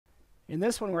In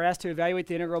this one, we're asked to evaluate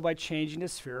the integral by changing to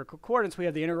spherical coordinates. We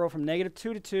have the integral from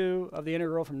 -2 to 2 of the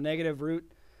integral from negative root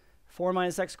 4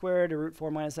 minus x squared to root 4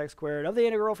 minus x squared of the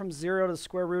integral from 0 to the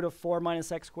square root of 4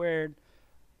 minus x squared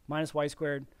minus y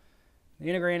squared. The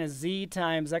integrand is z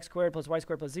times x squared plus y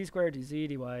squared plus z squared dz,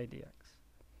 dy, dx.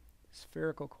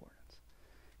 Spherical coordinates.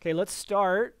 Okay, let's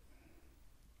start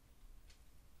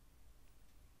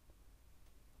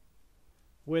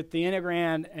with the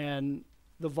integrand and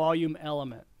the volume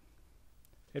element.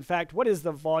 In fact, what is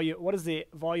the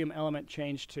volume element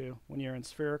change to when you're in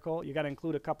spherical? You got to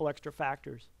include a couple extra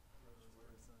factors.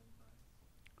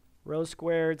 Rho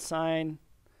squared sine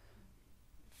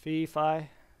phi phi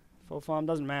full form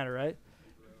doesn't matter, right?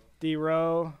 D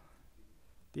rho,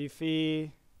 d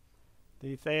phi,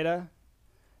 d theta.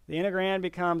 The integrand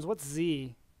becomes, what's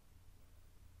z?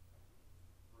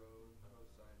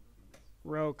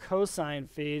 Rho cosine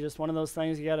phi, just one of those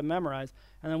things you got to memorize.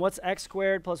 And then what's x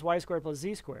squared plus y squared plus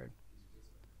z squared?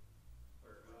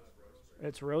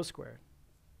 It's rho squared.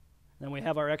 And then we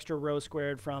have our extra rho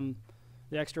squared from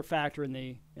the extra factor in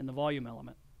the volume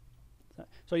element.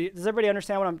 So does everybody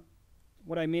understand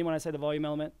what I mean when I say the volume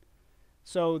element?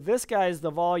 So this guy is the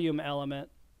volume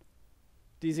element,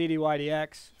 dz, dy,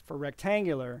 dx for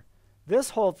rectangular.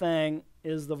 This whole thing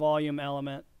is the volume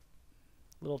element,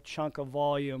 little chunk of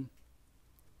volume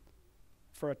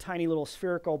for a tiny little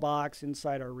spherical box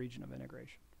inside our region of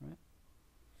integration, right?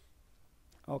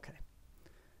 Okay.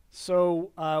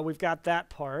 So we've got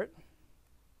that part.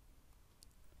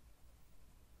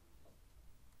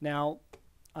 Now,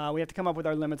 we have to come up with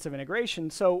our limits of integration.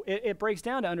 So it breaks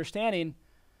down to understanding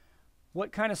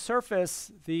what kind of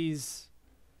surface these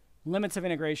limits of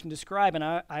integration describe. And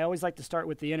I always like to start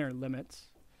with the inner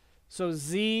limits. So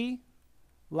z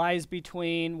lies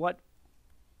between what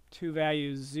two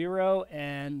values, 0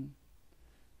 and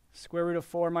square root of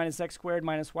 4 minus x squared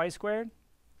minus y squared.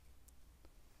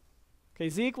 Okay,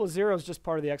 z equals 0 is just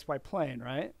part of the xy plane,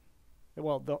 right?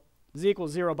 Well, the z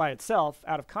equals 0 by itself,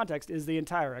 out of context, is the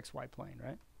entire xy plane,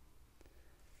 right?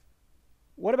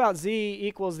 What about z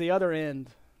equals the other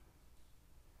end?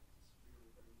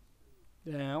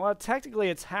 Yeah, well, technically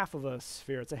it's half of a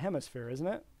sphere. It's a hemisphere, isn't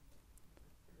it?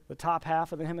 The top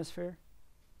half of the hemisphere.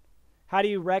 How do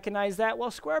you recognize that?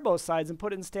 Well, square both sides and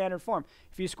put it in standard form.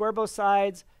 If you square both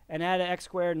sides and add an x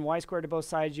squared and y squared to both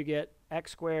sides, you get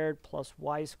x squared plus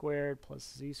y squared plus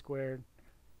z squared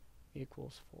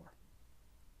equals 4.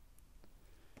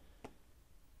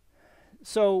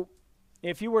 So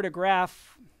if you were to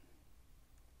graph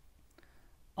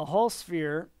a whole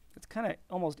sphere, it's kind of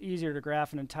almost easier to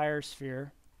graph an entire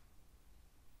sphere.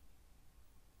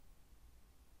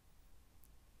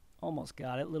 Almost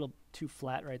got it. A little too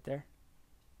flat right there.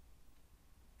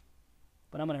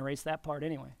 But I'm going to erase that part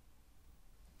anyway.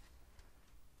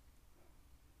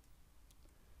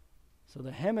 So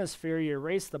the hemisphere, you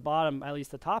erase the bottom, at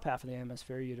least the top half of the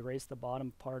hemisphere, you'd erase the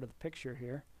bottom part of the picture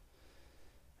here.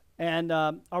 And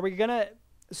are we going to,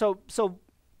 so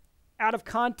out of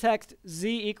context,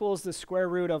 z equals the square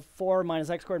root of 4 minus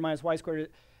x squared minus y squared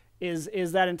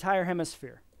is that entire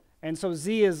hemisphere. And so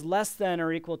z is less than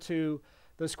or equal to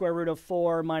the square root of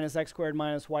 4 minus x squared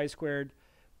minus y squared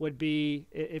would be,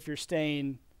 if you're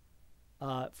staying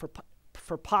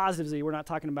for positive z, we're not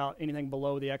talking about anything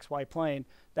below the xy plane,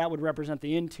 that would represent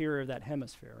the interior of that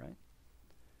hemisphere, right?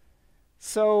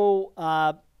 So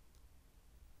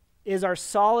is our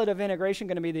solid of integration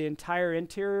going to be the entire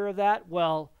interior of that?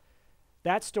 Well,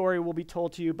 that story will be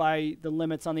told to you by the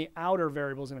limits on the outer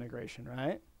variables of integration,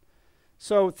 right?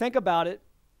 So think about it.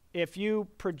 If you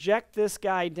project this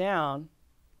guy down,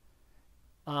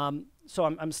 so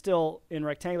I'm still in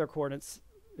rectangular coordinates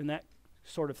in that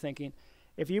sort of thinking.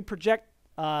 If you project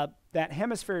that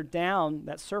hemisphere down,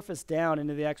 that surface down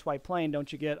into the xy plane,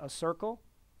 don't you get a circle?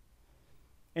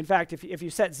 In fact, if you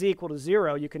set z equal to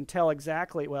 0, you can tell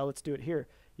exactly, well, let's do it here.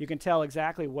 You can tell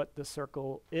exactly what the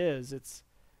circle is. It's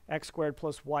x squared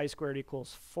plus y squared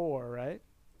equals 4, right?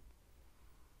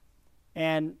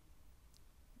 And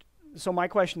so my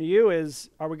question to you is,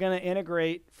 are we going to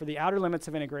integrate for the outer limits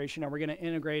of integration? Are we going to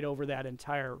integrate over that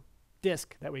entire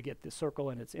disk that we get, the circle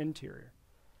and its interior?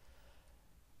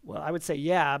 Well, I would say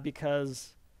yeah,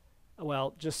 because,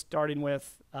 well, just starting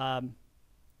with the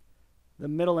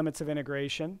middle limits of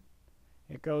integration,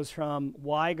 it goes from,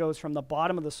 y goes from the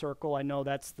bottom of the circle. I know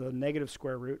that's the negative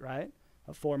square root, right,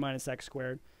 of 4 minus x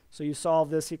squared. So you solve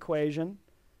this equation.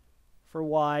 For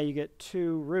y, you get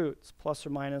 2 roots, plus or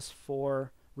minus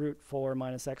 4 root 4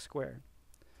 minus x squared.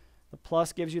 The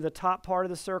plus gives you the top part of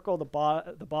the circle. The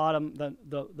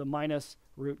minus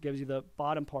root gives you the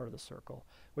bottom part of the circle,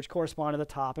 which correspond to the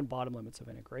top and bottom limits of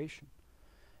integration.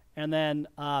 And then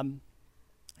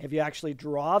if you actually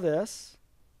draw this,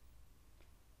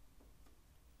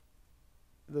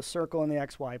 the circle in the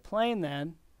xy plane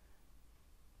then,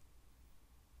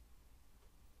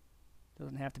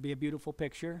 doesn't have to be a beautiful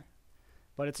picture,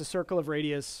 but it's a circle of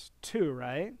radius 2,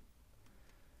 right?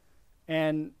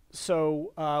 And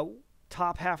so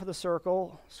top half of the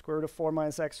circle, square root of 4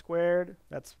 minus x squared,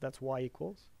 that's y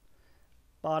equals.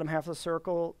 Bottom half of the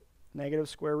circle, negative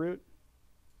square root.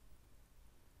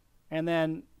 And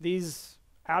then these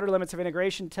outer limits of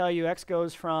integration tell you x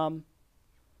goes from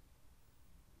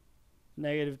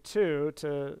negative 2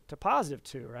 to positive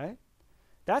 2, right?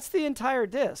 That's the entire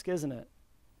disk, isn't it?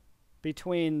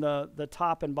 Between the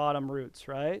top and bottom roots,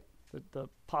 right? The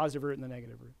positive root and the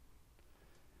negative root.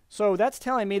 So that's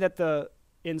telling me that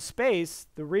in space,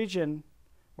 the region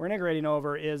we're integrating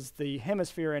over is the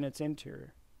hemisphere and its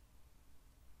interior.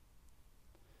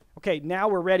 Okay, now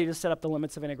we're ready to set up the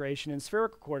limits of integration in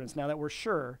spherical coordinates now that we're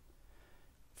sure.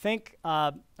 Think,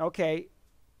 okay,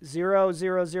 0,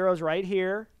 0, 0 is right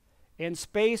here. In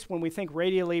space, when we think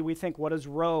radially, we think, what does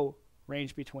rho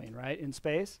range between, right, in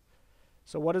space?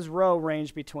 So what does rho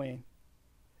range between?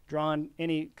 Drawn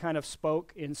any kind of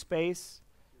spoke in space.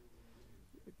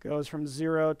 It goes from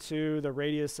 0 to the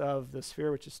radius of the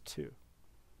sphere, which is 2.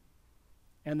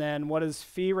 And then what does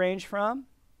phi range from?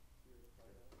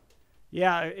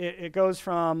 Yeah, it goes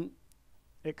from,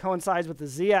 it coincides with the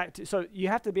z-axis. So you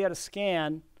have to be able to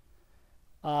scan,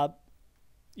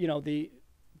 you know,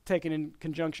 taken in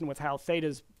conjunction with how theta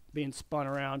is being spun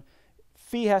around.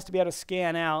 Phi has to be able to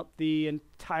scan out the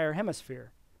entire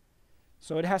hemisphere.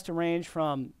 So it has to range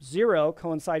from 0,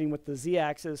 coinciding with the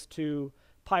z-axis, to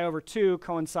pi over 2,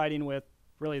 coinciding with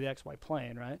really the xy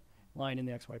plane, right? Line in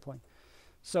the xy plane.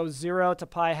 So 0 to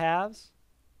pi halves.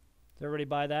 Does everybody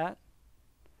buy that?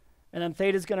 And then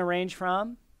theta is going to range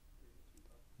from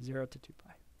 0 to 2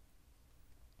 pi.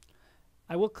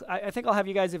 I think I'll have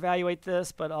you guys evaluate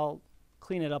this, but I'll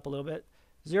clean it up a little bit.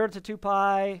 0 to 2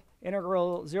 pi,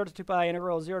 integral 0 to 2 pi,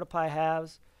 integral 0 to pi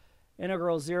halves,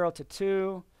 integral 0 to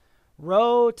 2.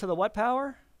 Rho to the what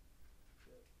power?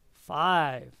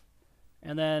 5.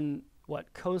 And then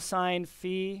what? Cosine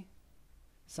phi,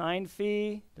 sine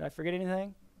phi. Did I forget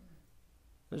anything?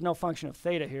 There's no function of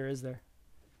theta here, is there?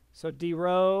 So d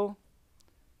rho,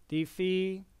 d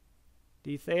phi,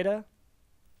 d theta.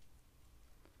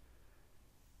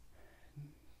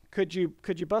 Could you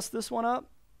bust this one up?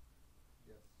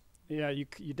 Yes. Yeah,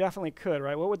 you definitely could,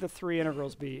 right? What would the three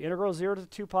integrals be? Integral 0 to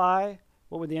 2 pi,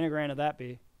 what would the integrand of that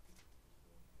be?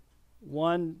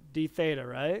 1 d theta,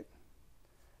 right?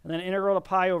 And then integral to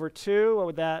pi over 2, what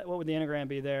would the integrand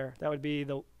be there? That would be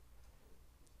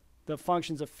the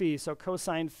functions of phi. So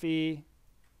cosine phi,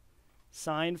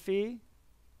 sine phi,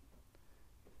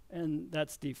 and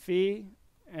that's d phi.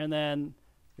 And then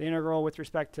the integral with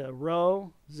respect to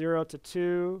rho, 0 to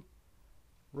 2,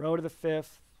 rho to the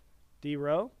 5th, d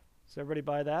rho. Does everybody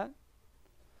buy that?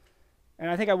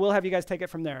 And I think I will have you guys take it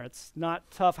from there. It's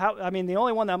not tough. I mean, the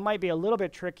only one that might be a little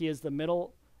bit tricky is the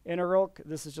middle integral.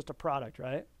 This is just a product,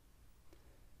 right?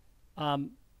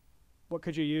 What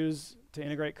could you use to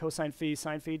integrate cosine phi,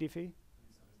 sine phi, d phi?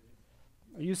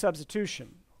 U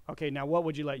substitution. Okay, now what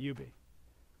would you let u be?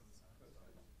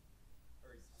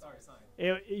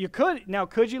 You could. Now,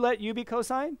 could you let u be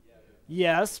cosine? Yeah.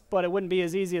 Yes, but it wouldn't be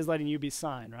as easy as letting u be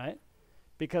sine, right?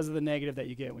 Because of the negative that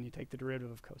you get when you take the derivative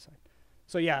of cosine.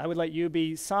 So yeah, I would let u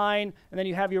be sine, and then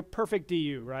you have your perfect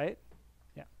du, right?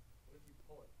 Yeah. What if you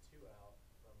pull a 2 out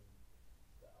from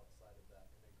the outside of that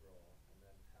integral, and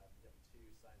then you have 2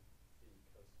 sine phi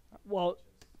cosine? Well,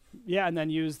 yeah, and then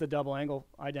use the double angle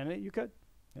identity. You could.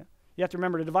 Yeah. You have to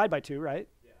remember to divide by 2, right?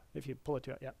 Yeah. If you pull a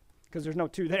 2 out, yeah. Because there's no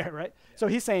 2 there, right? Yeah. So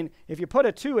he's saying if you put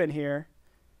a 2 in here,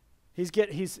 he's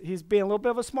being a little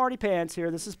bit of a smarty pants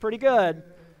here. This is pretty good.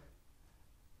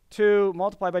 2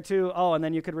 multiplied by 2. Oh, and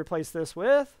then you could replace this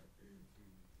with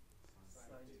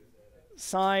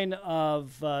sine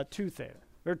of 2 theta,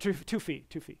 or 2 phi,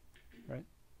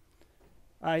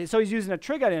 right? So he's using a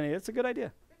trig identity. That's a good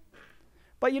idea.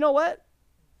 But you know what?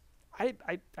 I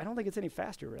don't think it's any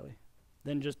faster, really,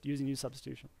 than just using u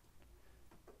substitution.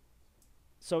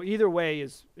 So either way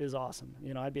is awesome.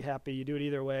 You know, I'd be happy. You do it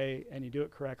either way, and you do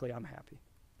it correctly, I'm happy.